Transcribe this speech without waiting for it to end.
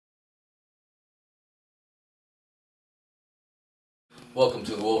Welcome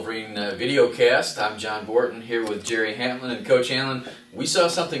to the Wolverine video cast. I'm John Borton here with Jerry Hanlon and Coach Hanlon. We saw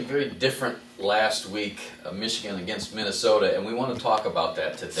something very different last week, Michigan against Minnesota, and we want to talk about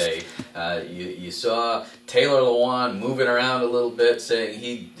that today. You saw Taylor Lewan moving around a little bit, saying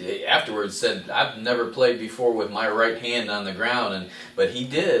he afterwards said, "I've never played before with my right hand on the ground," but he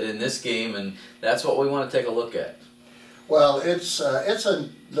did in this game, and that's what we want to take a look at. Well, it's a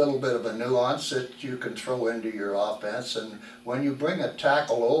little bit of a nuance that you can throw into your offense, and when you bring a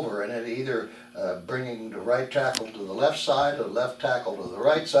tackle over in it, either bringing the right tackle to the left side or the left tackle to the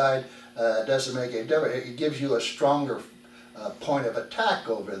right side, doesn't make any difference. It gives you a stronger point of attack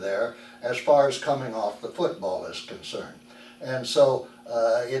over there as far as coming off the football is concerned. And so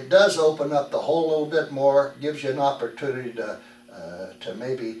it does open up the hole a little bit more, gives you an opportunity to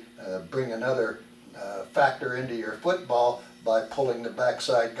maybe bring another factor into your football by pulling the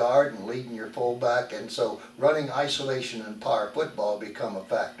backside guard and leading your fullback, and so running isolation and power football become a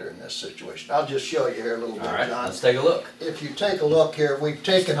factor in this situation. I'll just show you here a little bit, All right, John. let's take a look. If you take a look here, we've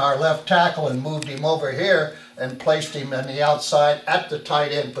taken our left tackle and moved him over here and placed him on the outside at the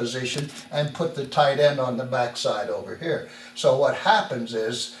tight end position and put the tight end on the backside over here. So what happens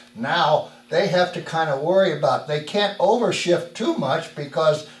is now they have to kind of worry about, they can't overshift too much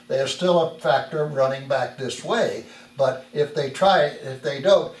because there's still a factor of running back this way. But if they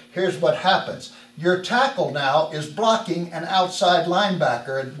don't, here's what happens. Your tackle now is blocking an outside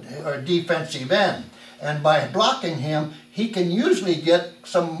linebacker or defensive end. And by blocking him, he can usually get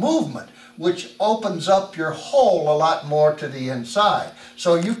some movement, which opens up your hole a lot more to the inside.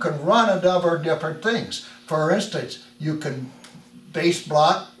 So you can run a number of different things. For instance, you can base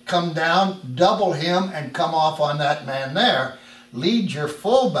block, come down, double him, and come off on that man there. Lead your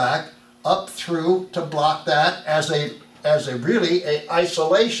fullback up through to block that as a really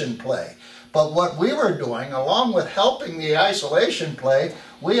isolation play. But what we were doing, along with helping the isolation play,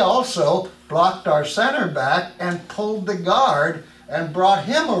 we also blocked our center back and pulled the guard and brought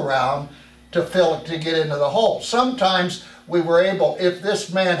him around to get into the hole. Sometimes we were able, if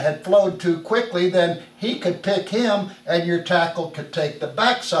this man had flowed too quickly, then he could pick him and your tackle could take the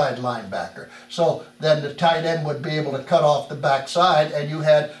backside linebacker. So then the tight end would be able to cut off the backside, and you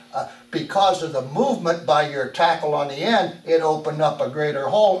had, because of the movement by your tackle on the end, it opened up a greater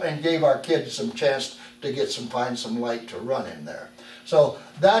hole and gave our kids some chance to find some light to run in there. So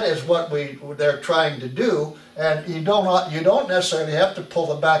that is what they're trying to do, and you don't necessarily have to pull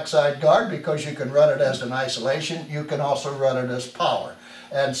the backside guard because you can run it as an isolation. You can also run it as power,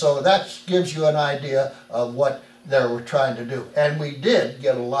 and so that gives you an idea of what they were trying to do. And we did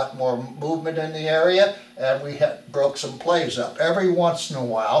get a lot more movement in the area, and we broke some plays up. Every once in a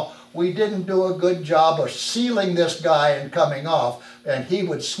while, we didn't do a good job of sealing this guy and coming off, and he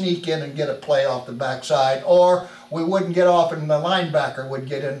would sneak in and get a play off the backside, or we wouldn't get off and the linebacker would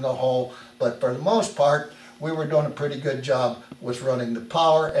get into the hole. But for the most part, we were doing a pretty good job with running the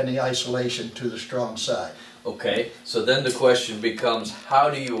power and the isolation to the strong side. Okay, so then the question becomes, how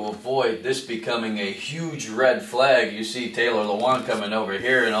do you avoid this becoming a huge red flag? You see Taylor Lewan coming over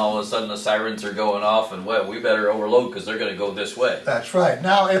here, and all of a sudden the sirens are going off, and well, we better overload because they're going to go this way. That's right.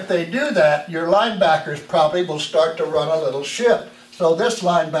 Now, if they do that, your linebackers probably will start to run a little shift. So this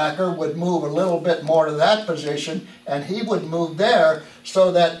linebacker would move a little bit more to that position, and he would move there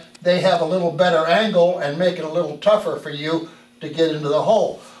so that they have a little better angle and make it a little tougher for you to get into the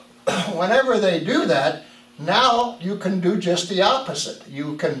hole. Whenever they do that, now you can do just the opposite.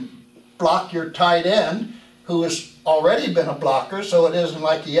 You can block your tight end, who has already been a blocker, so it isn't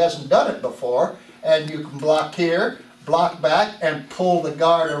like he hasn't done it before, and you can block here, block back, and pull the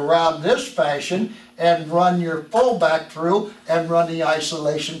guard around this fashion and run your fullback through and run the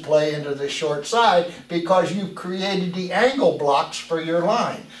isolation play into the short side because you've created the angle blocks for your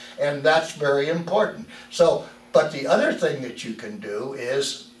line, and that's very important. So, but the other thing that you can do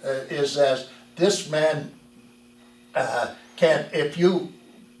is as this man if you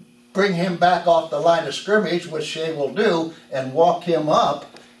bring him back off the line of scrimmage, which they will do, and walk him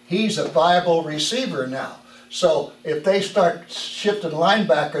up, he's a viable receiver now. So if they start shifting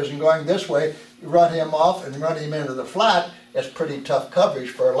linebackers and going this way, run him off and run him into the flat, it's pretty tough coverage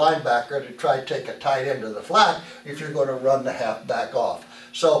for a linebacker to try to take a tight end to the flat if you're going to run the halfback off.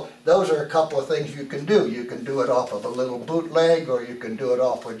 So those are a couple of things you can do. You can do it off of a little bootleg, or you can do it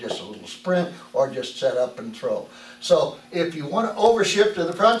off with just a little sprint, or just set up and throw. So if you want to overshift to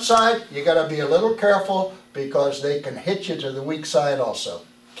the front side, you got to be a little careful because they can hit you to the weak side also.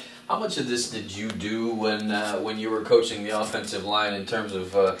 How much of this did you do when you were coaching the offensive line in terms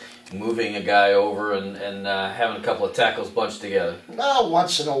of moving a guy over and having a couple of tackles bunched together? No,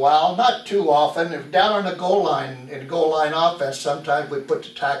 once in a while, not too often. If down on the goal line, in goal line offense, sometimes we put the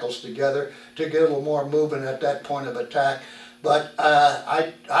tackles together to get a little more movement at that point of attack. But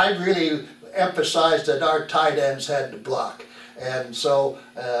I really emphasized that our tight ends had to block. And so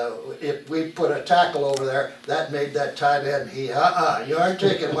if we put a tackle over there, that made that tight end, you aren't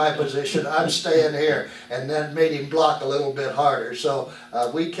taking my position, I'm staying here. And then made him block a little bit harder. So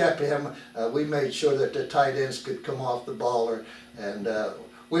we kept him, we made sure that the tight ends could come off the ball. And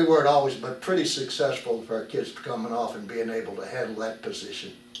we weren't always, but pretty successful for our kids coming off and being able to handle that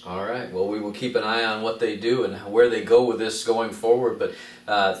position. All right. Well, we will keep an eye on what they do and where they go with this going forward. But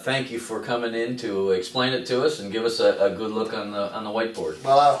thank you for coming in to explain it to us and give us a good look on the whiteboard.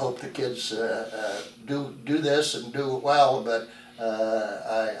 Well, I hope the kids do this and do it well, but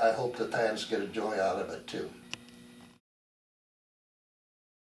I hope the fans get a joy out of it too.